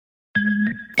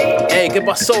Ey, ¿qué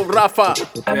pasó, Rafa?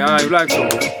 ¿Qué hay, Blackson?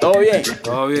 ¿Todo bien?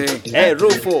 Todo bien. Ey,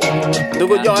 Rufo, tú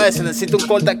con yo ese, necesito un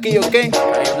corte aquí, ¿ok? Hey,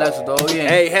 Blackson, todo bien.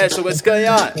 Ey, Jesus, what's going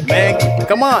on, man?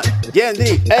 Come on,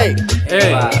 Yendi, ey.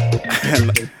 Hey.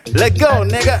 Let go,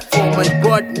 nigga. For my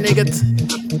board, niggas.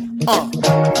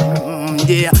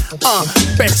 Yeah,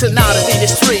 personality in the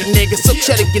street, nigga. So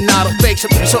check it, you're not a fake. So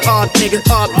nigga,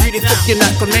 beautiful, you're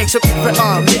not connection.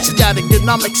 Mix it out, you're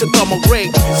not mix it, come on,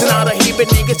 great. So not a heap of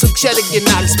niggas, so check it, you're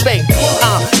not a fake.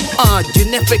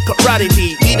 Unific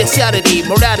karate, either Saturday,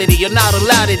 morality, you're not a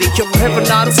latity. You're never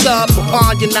not a stop,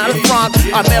 you're not a front.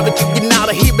 I'm everything, you're not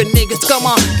a heap of niggas, come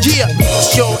on, yeah.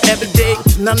 Show every day,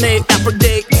 none every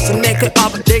day. So nigga,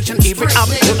 obligation, even I'm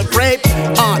gonna break.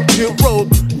 You road,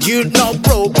 you know,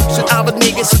 bro. So I'm a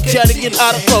nigga, so check it, you're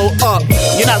not a pro.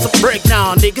 You're not a break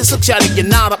now, nigga, so check it, you're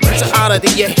not a piece of out of the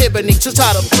hip and it's just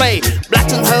how to play.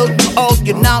 Black and hoe, oh,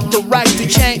 you're not the right to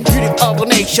change. Beauty of a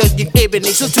nation, you even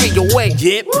need to treat your way.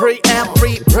 Yeah, pre and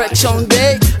free, press on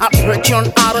day. I press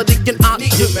on out of the out of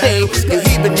the day. You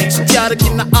even need to try to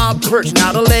get the perch,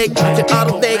 not a leg, out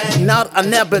of leg, not I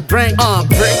never drink.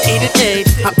 Break it in A,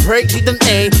 I break it in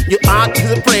A. You out to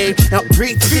the play, now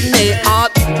breathe to the name.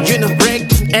 You know, break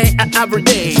every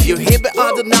day. You hear it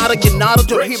out of not get not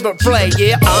to hear it play.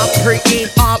 Yeah, I break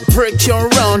it, I break your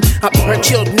run. I break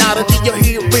your not to your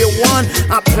hear real one.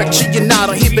 I break you, you're not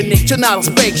a hip and you're not a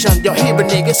spation. You're here,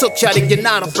 nigga, so chatty, you're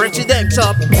not a president.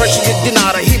 Up, pressure, you're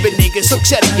not a hip nigga, so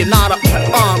chatty, you're not a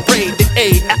break the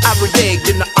A every day.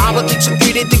 You're not a teacher,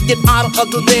 you didn't get out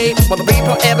of the day. But the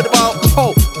people ever about,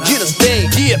 oh, you just stay.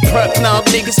 Yeah, prep now,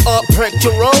 niggas up, break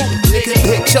your road. Niggas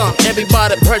pick on,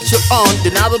 everybody pressure on.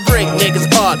 Then I will break niggas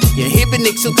up. You hear me,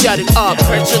 niggas, so chatty up.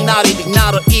 Pressure not even,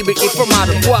 not even if I'm out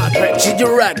of what. Pressure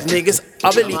your rack, niggas. I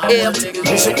really am.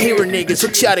 You're a hero, niggas, so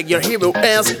chatty, your hero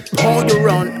else. On your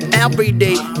own every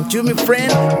day. Do me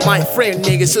friend, my friend,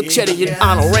 niggas, so chatty, you're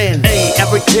on a rent. Hey,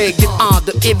 every day, get on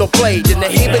the evil play. Then the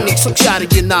hero, niggas, so chatty,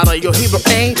 you're not a your hero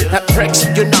ain't. That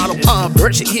pressure, you're not a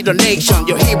pressure, hit the nation.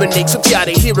 Your hero, niggas, so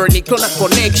chatty, hero, niggas,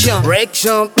 connection.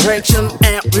 Breaction,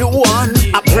 everyone.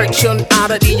 I breaction out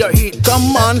of the your heat,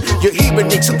 come on. Your hero,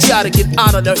 niggas, so chatty, get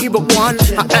out of the hero one.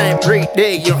 Every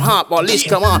day, you're hot, well, let's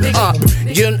come on.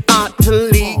 You're not to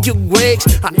lead your wakes.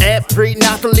 Every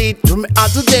night to lead to me out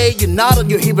today. You're not on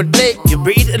your hero day. You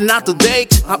read it not today.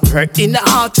 I break in the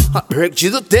heart. I break you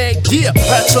the day. Yeah,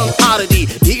 personality.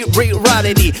 You read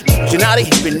reality. You're not a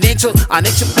hero nigga. I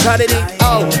need some clarity.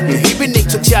 Oh, you hero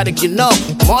nigga chatting, you know.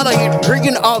 More than you're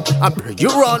bringing up. I break you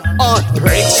run on.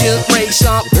 Break you, race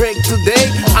up, break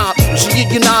today.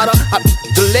 You're not a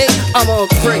delay. I'm gonna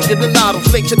break you, not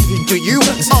affliction to you.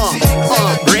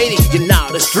 Brady, you're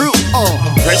not as true.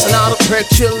 Pressing out a break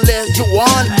you let you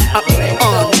want.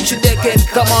 You can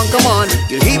come on.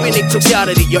 You're hearing it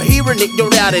totality. You're hearing it, your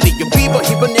reality. Your people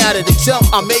hearing reality. So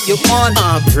I make you on.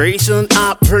 Praising,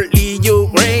 I pray you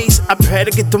raise. I pray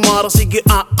to get tomorrow, so you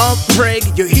are break.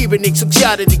 You're hearing it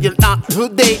totality. You're not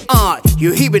today.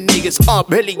 You hearing niggas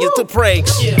really used to praise.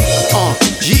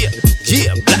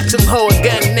 Yeah, Black and hoe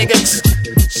again, niggas.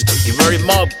 Thank you very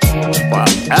much. Wow,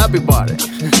 everybody.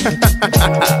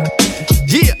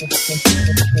 Yeah.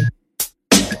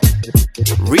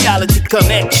 Reality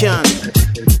Connection.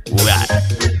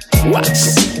 What?